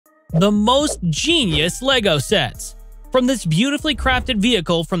The most genius LEGO sets. From this beautifully crafted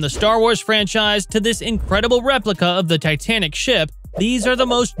vehicle from the Star Wars franchise to this incredible replica of the Titanic ship, these are the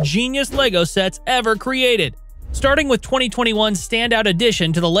most genius LEGO sets ever created. Starting with 2021's standout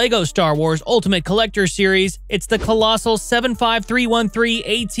addition to the LEGO Star Wars Ultimate Collector Series, it's the colossal 75313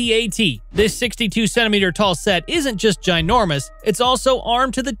 AT-AT. This 62cm tall set isn't just ginormous, it's also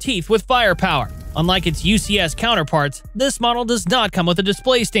armed to the teeth with firepower. Unlike its UCS counterparts, this model does not come with a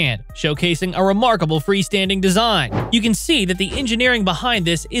display stand, showcasing a remarkable freestanding design. You can see that the engineering behind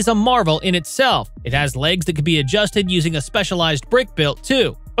this is a marvel in itself. It has legs that can be adjusted using a specialized brick built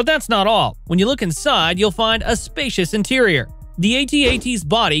too. But that's not all. When you look inside, you'll find a spacious interior. The AT-AT's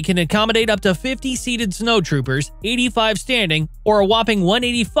body can accommodate up to 50 seated snowtroopers, 85 standing, or a whopping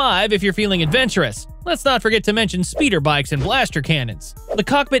 185 if you're feeling adventurous. Let's not forget to mention speeder bikes and blaster cannons. The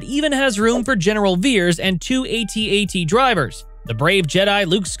cockpit even has room for General Veers and 2 AT-AT drivers. The brave Jedi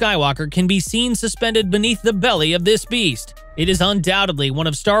Luke Skywalker can be seen suspended beneath the belly of this beast. It is undoubtedly one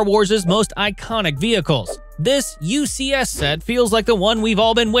of Star Wars' most iconic vehicles. This UCS set feels like the one we've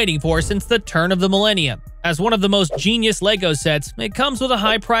all been waiting for since the turn of the millennium. As one of the most genius LEGO sets, it comes with a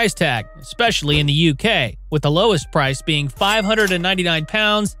high price tag, especially in the UK, with the lowest price being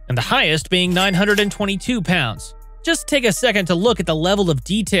 £599 and the highest being £922. Just take a second to look at the level of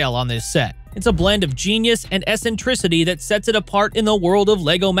detail on this set. It's a blend of genius and eccentricity that sets it apart in the world of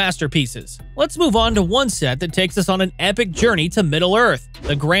LEGO masterpieces. Let's move on to one set that takes us on an epic journey to Middle-earth,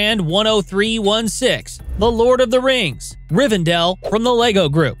 the Grand 10316, The Lord of the Rings, Rivendell from the LEGO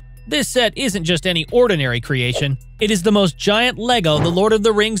Group. This set isn't just any ordinary creation, it is the most giant LEGO The Lord of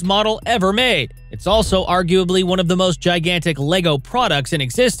the Rings model ever made. It's also arguably one of the most gigantic LEGO products in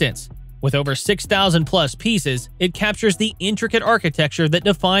existence. With over 6,000 plus pieces, it captures the intricate architecture that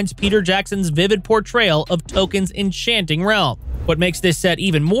defines Peter Jackson's vivid portrayal of Tolkien's enchanting realm. What makes this set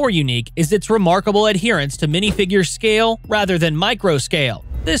even more unique is its remarkable adherence to minifigure scale rather than micro scale.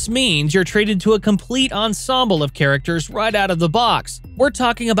 This means you're treated to a complete ensemble of characters right out of the box. We're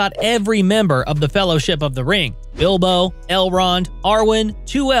talking about every member of the Fellowship of the Ring: Bilbo, Elrond, Arwen,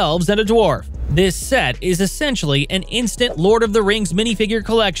 2 elves, and a dwarf. This set is essentially an instant Lord of the Rings minifigure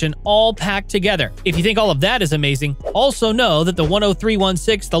collection all packed together. If you think all of that is amazing, also know that the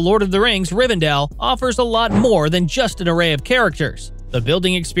 10316 The Lord of the Rings Rivendell offers a lot more than just an array of characters. The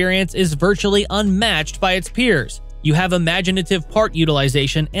building experience is virtually unmatched by its peers. You have imaginative part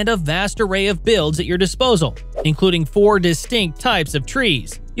utilization and a vast array of builds at your disposal, including 4 distinct types of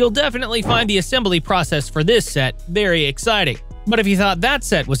trees. You'll definitely find the assembly process for this set very exciting. But if you thought that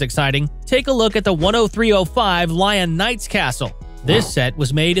set was exciting, take a look at the 10305 Lion Knight's Castle. This set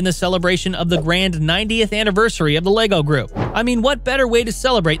was made in the celebration of the grand 90th anniversary of the LEGO Group. I mean, what better way to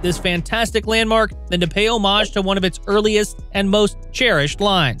celebrate this fantastic landmark than to pay homage to one of its earliest and most cherished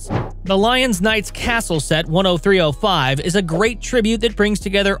lines? The Lion's Knight's Castle set 10305 is a great tribute that brings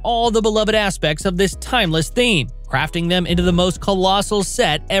together all the beloved aspects of this timeless theme, crafting them into the most colossal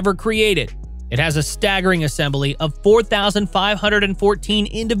set ever created. It has a staggering assembly of 4,514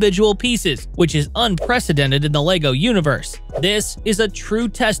 individual pieces, which is unprecedented in the LEGO universe. This is a true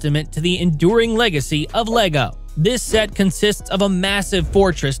testament to the enduring legacy of LEGO. This set consists of a massive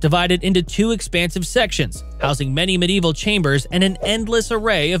fortress divided into 2 expansive sections, housing many medieval chambers and an endless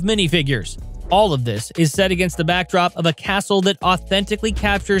array of minifigures. All of this is set against the backdrop of a castle that authentically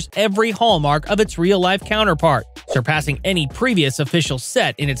captures every hallmark of its real-life counterpart, surpassing any previous official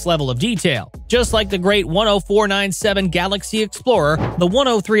set in its level of detail. Just like the great 10497 Galaxy Explorer, the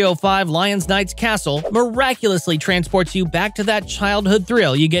 10305 Lion's Knight's Castle miraculously transports you back to that childhood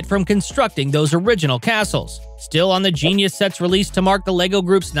thrill you get from constructing those original castles. Still on the genius sets released to mark the LEGO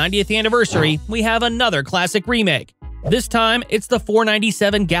Group's 90th anniversary, we have another classic remake. This time, it's the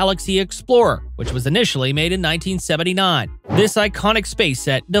 497 Galaxy Explorer, which was initially made in 1979. This iconic space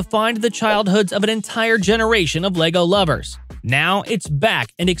set defined the childhoods of an entire generation of LEGO lovers. Now, it's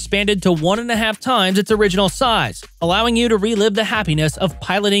back and expanded to 1.5 times its original size, allowing you to relive the happiness of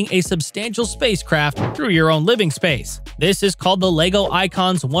piloting a substantial spacecraft through your own living space. This is called the LEGO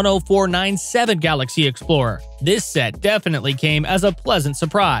Icons 10497 Galaxy Explorer. This set definitely came as a pleasant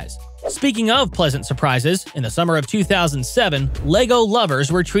surprise. Speaking of pleasant surprises, in the summer of 2007, LEGO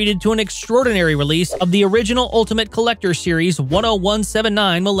lovers were treated to an extraordinary release of the original Ultimate Collector Series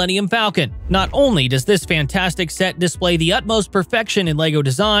 10179 Millennium Falcon. Not only does this fantastic set display the utmost perfection in LEGO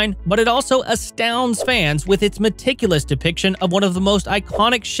design, but it also astounds fans with its meticulous depiction of one of the most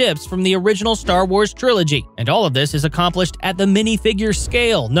iconic ships from the original Star Wars trilogy. And all of this is accomplished at the minifigure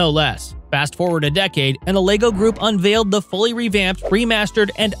scale, no less. Fast forward a decade, and the LEGO Group unveiled the fully revamped,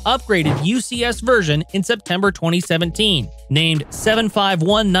 remastered, and upgraded UCS version in September 2017, named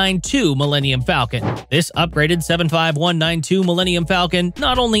 75192 Millennium Falcon. This upgraded 75192 Millennium Falcon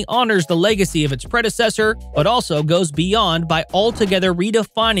not only honors the legacy of its predecessor, but also goes beyond by altogether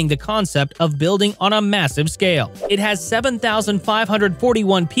redefining the concept of building on a massive scale. It has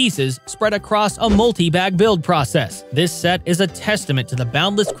 7,541 pieces spread across a multi-bag build process. This set is a testament to the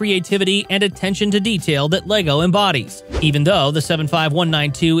boundless creativity and attention to detail that LEGO embodies. Even though the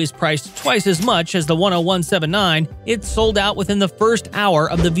 75192 is priced twice as much as the 10179, it sold out within the first hour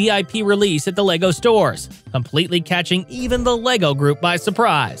of the VIP release at the LEGO stores, completely catching even the LEGO Group by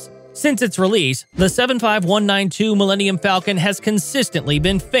surprise. Since its release, the 75192 Millennium Falcon has consistently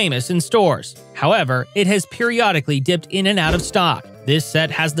been famous in stores. However, it has periodically dipped in and out of stock. This set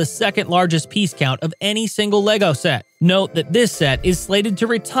has the second largest piece count of any single LEGO set. Note that this set is slated to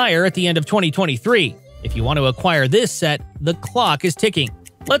retire at the end of 2023. If you want to acquire this set, the clock is ticking.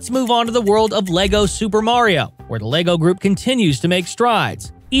 Let's move on to the world of LEGO Super Mario, where the LEGO Group continues to make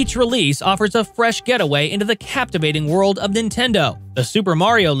strides. Each release offers a fresh getaway into the captivating world of Nintendo. The Super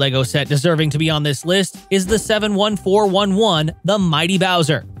Mario LEGO set deserving to be on this list is the 71411, The Mighty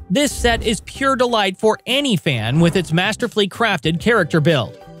Bowser. This set is pure delight for any fan with its masterfully crafted character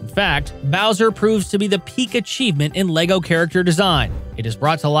build. In fact, Bowser proves to be the peak achievement in LEGO character design. It is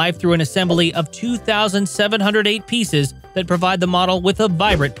brought to life through an assembly of 2,708 pieces that provide the model with a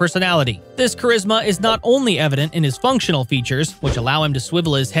vibrant personality. This charisma is not only evident in his functional features, which allow him to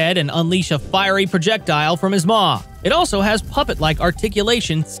swivel his head and unleash a fiery projectile from his maw. It also has puppet-like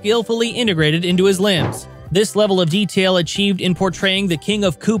articulation skillfully integrated into his limbs. This level of detail achieved in portraying the King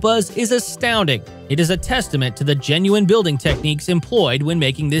of Koopas is astounding. It is a testament to the genuine building techniques employed when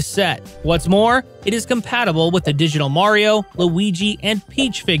making this set. What's more, it is compatible with the digital Mario, Luigi, and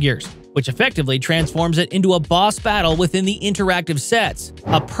Peach figures, which effectively transforms it into a boss battle within the interactive sets.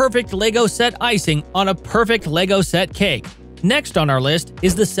 A perfect LEGO set icing on a perfect LEGO set cake. Next on our list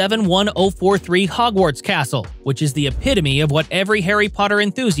is the 71043 Hogwarts Castle, which is the epitome of what every Harry Potter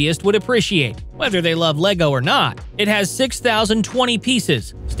enthusiast would appreciate, whether they love LEGO or not. It has 6,020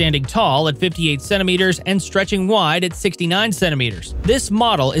 pieces, standing tall at 58 centimeters and stretching wide at 69 centimeters. This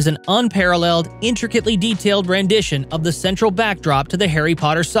model is an unparalleled, intricately detailed rendition of the central backdrop to the Harry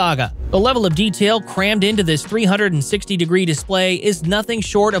Potter saga. The level of detail crammed into this 360-degree display is nothing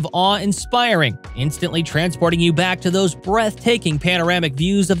short of awe-inspiring, instantly transporting you back to those breathtaking panoramic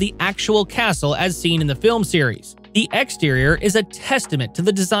views of the actual castle as seen in the film series. The exterior is a testament to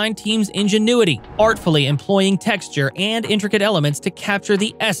the design team's ingenuity, artfully employing texture and intricate elements to capture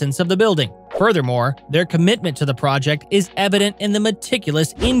the essence of the building. Furthermore, their commitment to the project is evident in the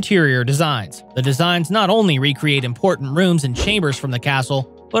meticulous interior designs. The designs not only recreate important rooms and chambers from the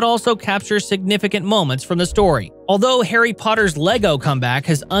castle, but also capture significant moments from the story. Although Harry Potter's LEGO comeback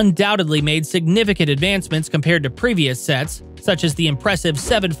has undoubtedly made significant advancements compared to previous sets, such as the impressive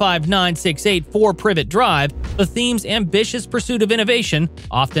 75968 4-privet drive, the theme's ambitious pursuit of innovation,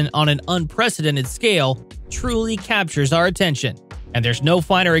 often on an unprecedented scale, truly captures our attention. And there's no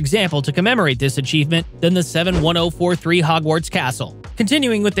finer example to commemorate this achievement than the 71043 Hogwarts Castle.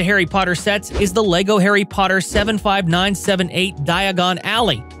 Continuing with the Harry Potter sets is the LEGO Harry Potter 75978 Diagon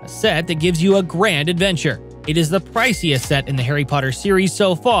Alley, a set that gives you a grand adventure. It is the priciest set in the Harry Potter series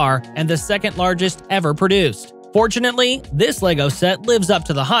so far and the second largest ever produced. Fortunately, this LEGO set lives up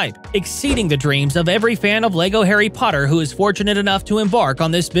to the hype, exceeding the dreams of every fan of LEGO Harry Potter who is fortunate enough to embark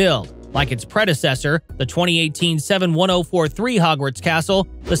on this build. Like its predecessor, the 2018 71043 Hogwarts Castle,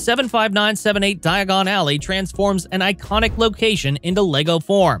 the 75978 Diagon Alley transforms an iconic location into LEGO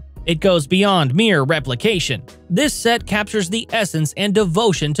form. It goes beyond mere replication. This set captures the essence and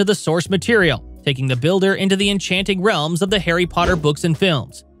devotion to the source material, taking the builder into the enchanting realms of the Harry Potter books and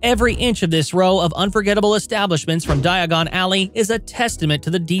films. Every inch of this row of unforgettable establishments from Diagon Alley is a testament to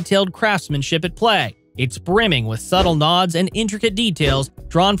the detailed craftsmanship at play. It's brimming with subtle nods and intricate details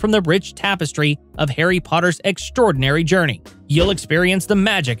drawn from the rich tapestry of Harry Potter's extraordinary journey. You'll experience the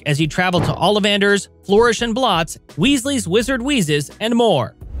magic as you travel to Ollivanders, Flourish and Blotts, Weasley's Wizard Wheezes, and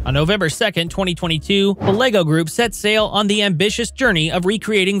more. On November 2nd, 2022, the LEGO Group set sail on the ambitious journey of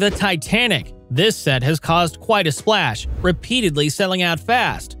recreating the Titanic. This set has caused quite a splash, repeatedly selling out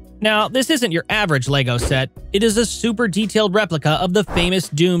fast. Now, this isn't your average LEGO set. It is a super detailed replica of the famous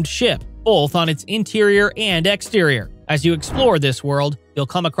doomed ship, both on its interior and exterior. As you explore this world, you'll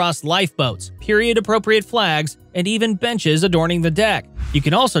come across lifeboats, period-appropriate flags, and even benches adorning the deck. You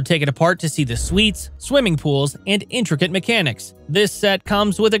can also take it apart to see the suites, swimming pools, and intricate mechanics. This set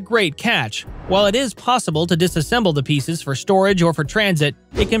comes with a great catch. While it is possible to disassemble the pieces for storage or for transit,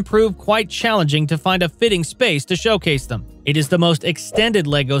 it can prove quite challenging to find a fitting space to showcase them. It is the most extended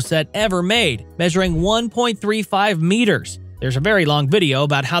LEGO set ever made, measuring 1.35 meters. There's a very long video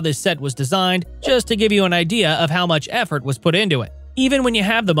about how this set was designed, just to give you an idea of how much effort was put into it. Even when you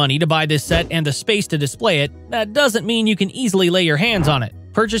have the money to buy this set and the space to display it, that doesn't mean you can easily lay your hands on it.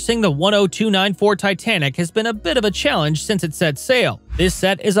 Purchasing the 10294 Titanic has been a bit of a challenge since it set sail. This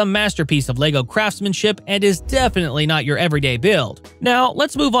set is a masterpiece of LEGO craftsmanship and is definitely not your everyday build. Now,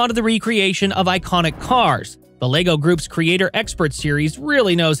 let's move on to the recreation of iconic cars. The LEGO Group's Creator Expert series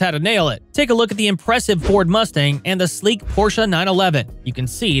really knows how to nail it. Take a look at the impressive Ford Mustang and the sleek Porsche 911. You can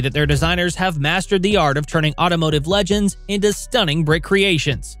see that their designers have mastered the art of turning automotive legends into stunning brick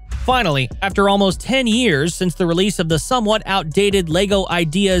creations. Finally, after almost 10 years since the release of the somewhat outdated LEGO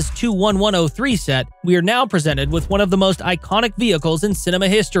Ideas 21103 set, we are now presented with one of the most iconic vehicles in cinema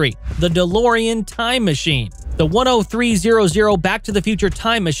history, the DeLorean Time Machine. The 10300 Back to the Future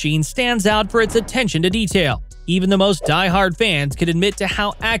Time Machine stands out for its attention to detail. Even the most die-hard fans can admit to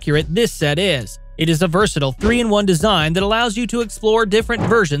how accurate this set is. It is a versatile 3-in-1 design that allows you to explore different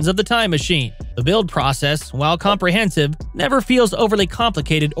versions of the time machine. The build process, while comprehensive, never feels overly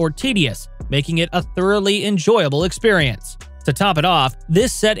complicated or tedious, making it a thoroughly enjoyable experience. To top it off,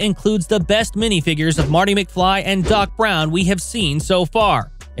 this set includes the best minifigures of Marty McFly and Doc Brown we have seen so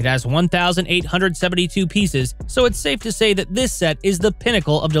far. It has 1,872 pieces, so it's safe to say that this set is the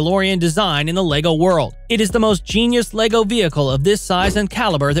pinnacle of DeLorean design in the LEGO world. It is the most genius LEGO vehicle of this size and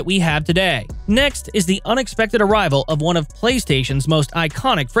caliber that we have today. Next is the unexpected arrival of one of PlayStation's most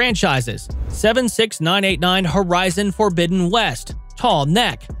iconic franchises, 76989 Horizon Forbidden West. Tall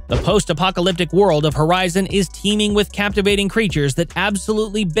Neck. The post-apocalyptic world of Horizon is teeming with captivating creatures that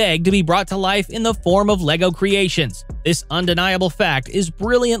absolutely beg to be brought to life in the form of LEGO creations. This undeniable fact is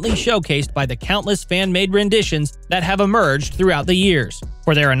brilliantly showcased by the countless fan-made renditions that have emerged throughout the years.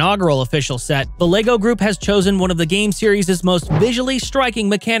 For their inaugural official set, the LEGO Group has chosen one of the game series' most visually striking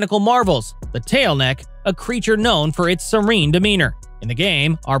mechanical marvels, the Tailneck, a creature known for its serene demeanor. In the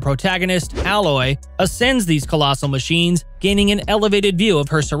game, our protagonist, Alloy, ascends these colossal machines, gaining an elevated view of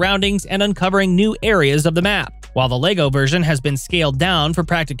her surroundings and uncovering new areas of the map. While the LEGO version has been scaled down for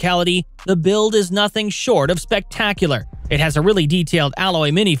practicality, the build is nothing short of spectacular. It has a really detailed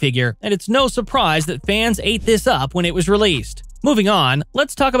Alloy minifigure, and it's no surprise that fans ate this up when it was released. Moving on,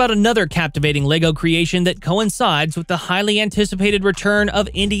 let's talk about another captivating LEGO creation that coincides with the highly anticipated return of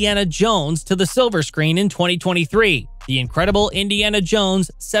Indiana Jones to the silver screen in 2023, the incredible Indiana Jones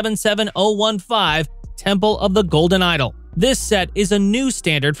 77015 Temple of the Golden Idol. This set is a new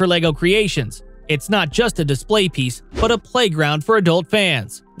standard for LEGO creations. It's not just a display piece, but a playground for adult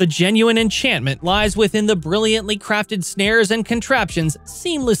fans. The genuine enchantment lies within the brilliantly crafted snares and contraptions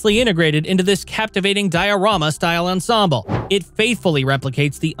seamlessly integrated into this captivating diorama-style ensemble. It faithfully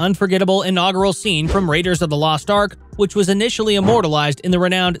replicates the unforgettable inaugural scene from Raiders of the Lost Ark, which was initially immortalized in the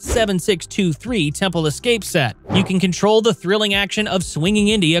renowned 7623 Temple Escape set. You can control the thrilling action of swinging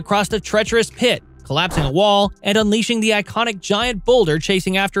Indy across a treacherous pit, collapsing a wall, and unleashing the iconic giant boulder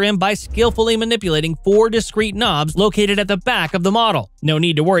chasing after him by skillfully manipulating 4 discrete knobs located at the back of the model. No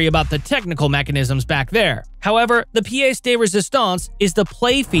need to worry about the technical mechanisms back there. However, the pièce de résistance is the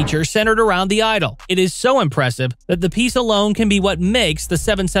play feature centered around the idol. It is so impressive that the piece alone can be what makes the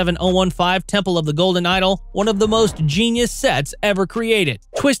 77015 Temple of the Golden Idol one of the most genius sets ever created.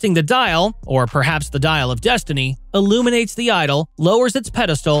 Twisting the dial, or perhaps the dial of destiny, illuminates the idol, lowers its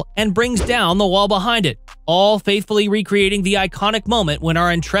pedestal, and brings down the wall behind it, all faithfully recreating the iconic moment when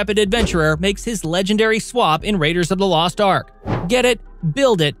our intrepid adventurer makes his legendary swap in Raiders of the Lost Ark. Get it,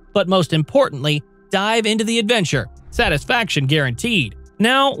 build it, but most importantly, dive into the adventure. Satisfaction guaranteed.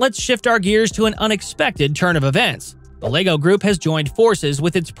 Now, let's shift our gears to an unexpected turn of events. The LEGO Group has joined forces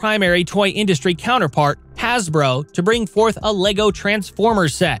with its primary toy industry counterpart, Hasbro, to bring forth a LEGO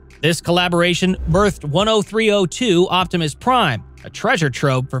Transformers set. This collaboration birthed 10302 Optimus Prime, a treasure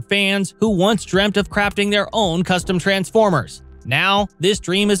trove for fans who once dreamt of crafting their own custom Transformers. Now, this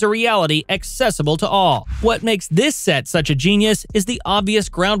dream is a reality accessible to all. What makes this set such a genius is the obvious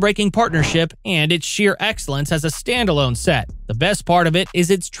groundbreaking partnership and its sheer excellence as a standalone set. The best part of it is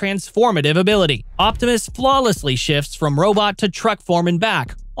its transformative ability. Optimus flawlessly shifts from robot to truck form and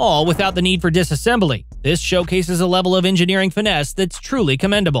back, all without the need for disassembly. This showcases a level of engineering finesse that's truly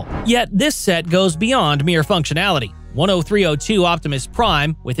commendable. Yet this set goes beyond mere functionality. 10302 Optimus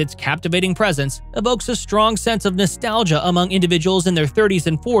Prime, with its captivating presence, evokes a strong sense of nostalgia among individuals in their 30s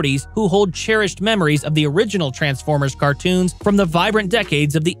and 40s who hold cherished memories of the original Transformers cartoons from the vibrant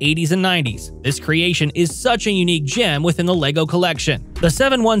decades of the 80s and 90s. This creation is such a unique gem within the LEGO collection. The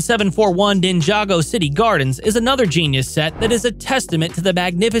 71741 Ninjago City Gardens is another genius set that is a testament to the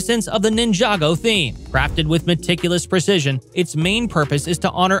magnificence of the Ninjago theme. Crafted with meticulous precision, its main purpose is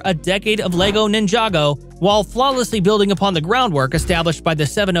to honor a decade of LEGO Ninjago while flawlessly building upon the groundwork established by the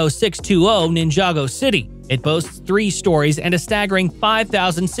 70620 Ninjago City. It boasts 3 stories and a staggering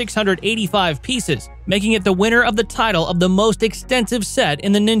 5,685 pieces, making it the winner of the title of the most extensive set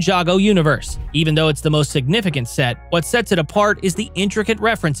in the Ninjago universe. Even though it's the most significant set, what sets it apart is the intricate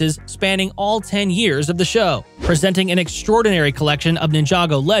references spanning all 10 years of the show. Presenting an extraordinary collection of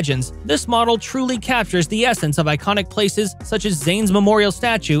Ninjago legends, this model truly captures the essence of iconic places such as Zane's Memorial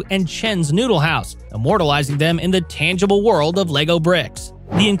Statue and Chen's Noodle House, immortalizing them in the tangible world of LEGO bricks.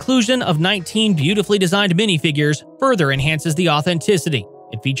 The inclusion of 19 beautifully designed minifigures further enhances the authenticity.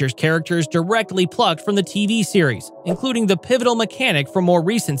 It features characters directly plucked from the TV series, including the pivotal mechanic from more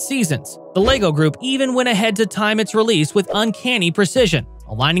recent seasons. The LEGO Group even went ahead to time its release with uncanny precision,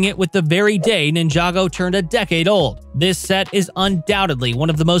 aligning it with the very day Ninjago turned a decade old. This set is undoubtedly one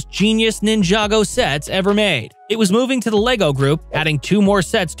of the most genius Ninjago sets ever made. It was moving to the LEGO Group, adding 2 more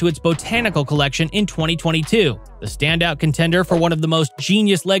sets to its botanical collection in 2022. The standout contender for one of the most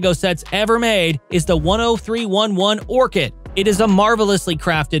genius LEGO sets ever made is the 10311 Orchid. It is a marvelously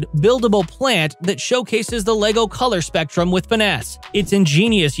crafted, buildable plant that showcases the LEGO color spectrum with finesse. Its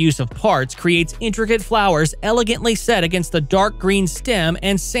ingenious use of parts creates intricate flowers elegantly set against the dark green stem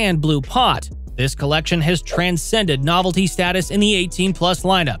and sand blue pot. This collection has transcended novelty status in the 18+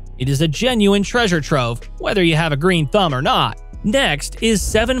 lineup. It is a genuine treasure trove, whether you have a green thumb or not. Next is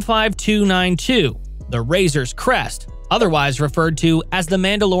 75292, the Razor's Crest, otherwise referred to as the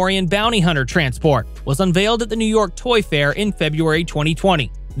Mandalorian Bounty Hunter Transport, was unveiled at the New York Toy Fair in February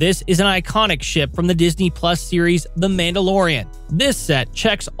 2020. This is an iconic ship from the Disney Plus series The Mandalorian. This set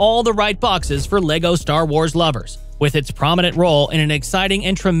checks all the right boxes for LEGO Star Wars lovers. With its prominent role in an exciting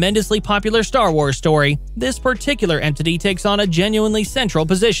and tremendously popular Star Wars story, this particular entity takes on a genuinely central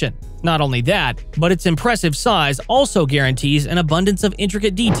position. Not only that, but its impressive size also guarantees an abundance of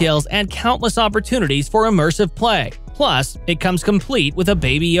intricate details and countless opportunities for immersive play. Plus, it comes complete with a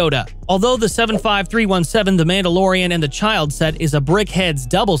Baby Yoda. Although the 75317 The Mandalorian and the Child set is a Brickhead's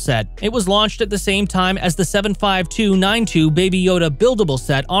double set, it was launched at the same time as the 75292 Baby Yoda buildable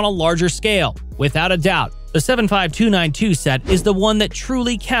set on a larger scale. Without a doubt, the 75292 set is the one that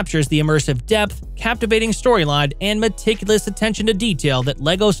truly captures the immersive depth, captivating storyline, and meticulous attention to detail that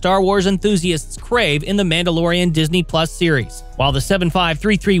LEGO Star Wars enthusiasts crave in the Mandalorian Disney Plus series. While the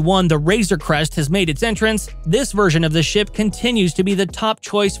 75331 The Razor Crest has made its entrance, this version of the ship continues to be the top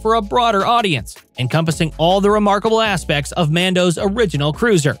choice for a broader audience, encompassing all the remarkable aspects of Mando's original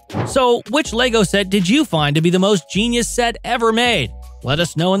cruiser. So, which LEGO set did you find to be the most genius set ever made? Let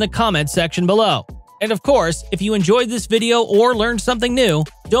us know in the comments section below. And of course, if you enjoyed this video or learned something new,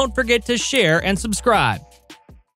 don't forget to share and subscribe.